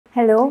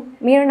Hello,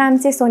 मेरो नाम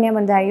चाहिँ सोनिया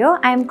भण्डारी हो.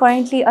 I am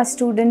currently a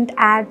student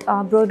at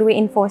Broadway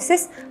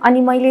Infosys. अनि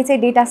मैले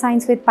चाहिँ data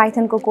science with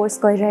Python को कोर्स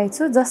गरिरहेको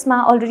छु जसमा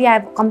already I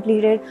have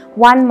completed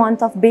 1 month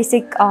of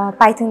basic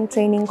Python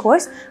training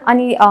course.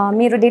 अनि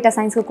मेरो data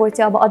science को कोर्स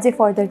चाहिँ अब अझै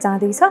further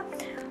जाँदैछ.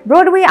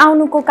 Broadway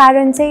आउनुको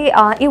कारण चाहिँ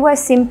it was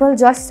simple,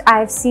 just I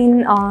have seen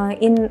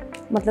in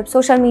मतलब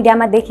social media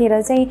मा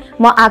देखेर चाहिँ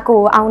म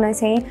आको आउन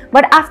चाहिँ.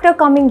 But after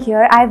coming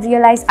here I have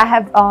realized I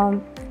have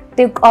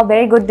took a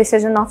very good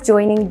decision of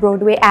joining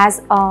Broadway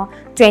as a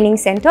training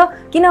center.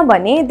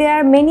 किनभने there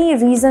are many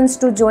reasons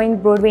to join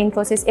Broadway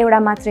Infosys. एउटा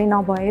मात्रै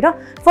नभएर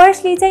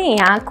firstly चाहिँ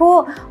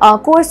यहाँको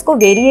course को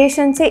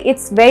variation चाहिँ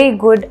it's very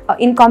good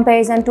in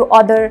comparison to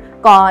other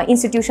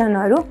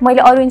institutionहरु.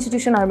 मैले अरु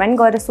institutionहरुमा नि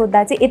गएर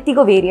सोध्दा चाहिँ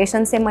यतिको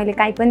variation चाहिँ मैले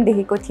काहीँ पनि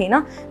देखेको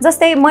थिएन.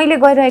 जस्तै मैले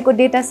गरिरहेको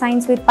data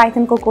science with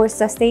Python को course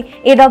जस्तै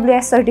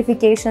AWS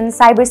certification,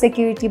 cyber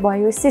security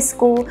भयो,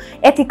 Cisco,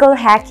 ethical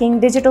hacking,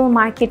 digital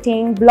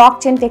marketing,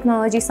 blockchain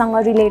technology सँग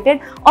related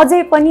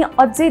अझै पनि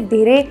अझै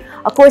धेरै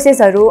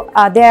कोर्सेसहरु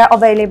they are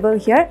available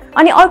here.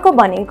 अनि अर्को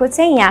भनेको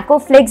चाहिँ यहाँको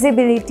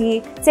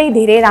flexibility चाहिँ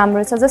धेरै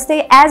राम्रो छ.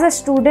 जस्तै as a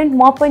student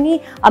म पनि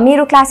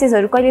मेरो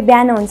क्लासेसहरु कहिले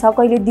बिहान हुन्छ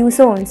कहिले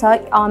दिउँसो हुन्छ.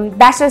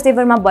 Bachelor's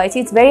level मा भएपछि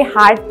it's very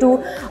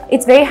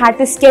hard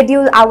to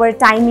schedule our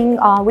timing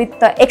with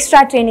the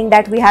extra training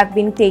that we have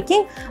been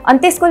taking. अनि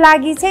त्यसको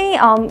लागि चाहिँ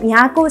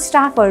यहाँको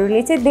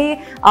स्टाफहरुले चाहिँ they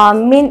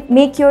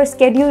make your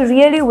schedule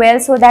really well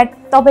so that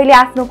तपाईले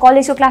आफ्नो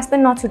कलेजको क्लास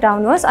पनि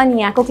नछुटाउनुहोस् अनि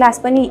यहाँको क्लास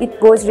पनि it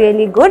goes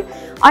really good.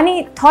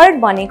 अनि थर्ड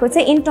भनेको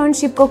चाहिँ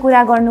इन्टर्नशिपको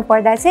कुरा गर्नु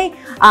पर्दा चाहिँ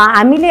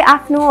हामीले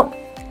आफ्नो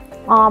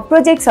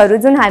प्रोजेक्ट्सहरु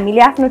जुन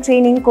हामीले आफ्नो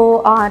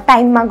ट्रेनिङको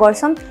टाइममा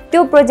गर्छौं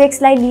त्यो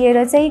प्रोजेक्ट्सलाई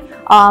लिएर चाहिँ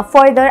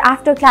फर्दर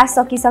आफ्टर क्लास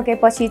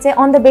सकिसकेपछि चाहिँ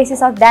on the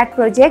basis of that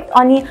project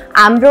अनि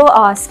हाम्रो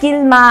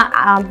स्किलमा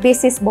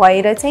बेसिस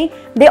भएर चाहिँ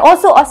they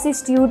also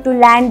assist you to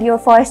land your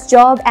first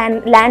job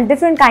and land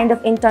different kind of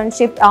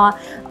internship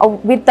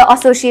with the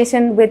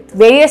association with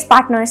various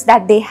partners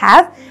that they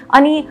have.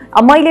 अनि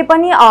मैले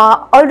पनि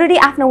already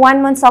आफ्नो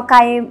 1 month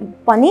सकाए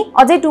पनि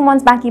अझै 2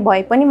 months बाँकी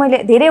भए पनि मैले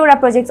धेरै वटा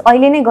प्रोजेक्ट्स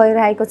अहिले नै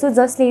गरिरहेको छु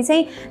जसले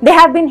चाहिँ they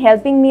have been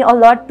helping me a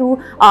lot to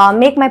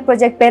make my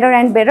project better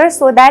and better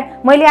so that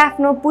मैले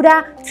आफ्नो पुरा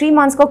 3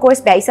 months को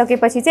कोर्स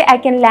भ्याइसकेपछि चाहिँ I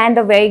can land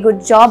a very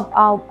good job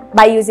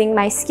by using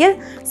my skill.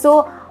 So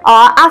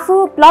आफू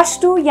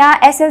 +2 या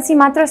SLC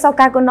मात्र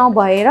सकाएको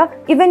नभएर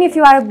even if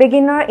you are a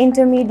beginner,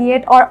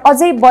 intermediate or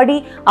अझै बढी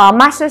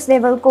मास्टर्स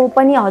लेभलको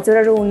पनि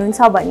हजुरहरु हुनुहुन्छ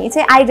भने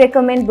चाहिँ I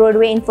recommend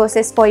Broadway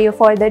Infosys for your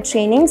further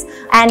trainings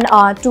and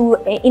to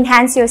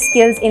enhance your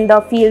skills in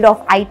the field of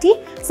IT.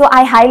 So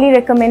I highly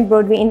recommend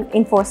Broadway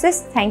Infosys.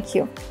 Thank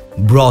you.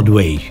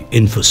 Broadway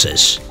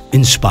Infosys,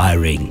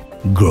 inspiring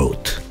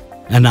growth.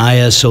 An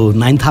ISO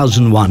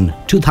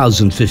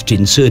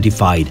 9001:2015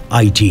 certified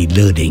IT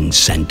learning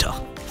center.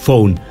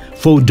 Phone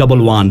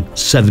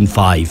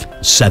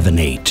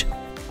 41175778.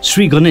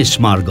 Sri Ganesh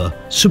Marga,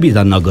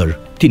 Subidhanagar,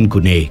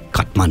 Tinkune,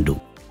 Kathmandu.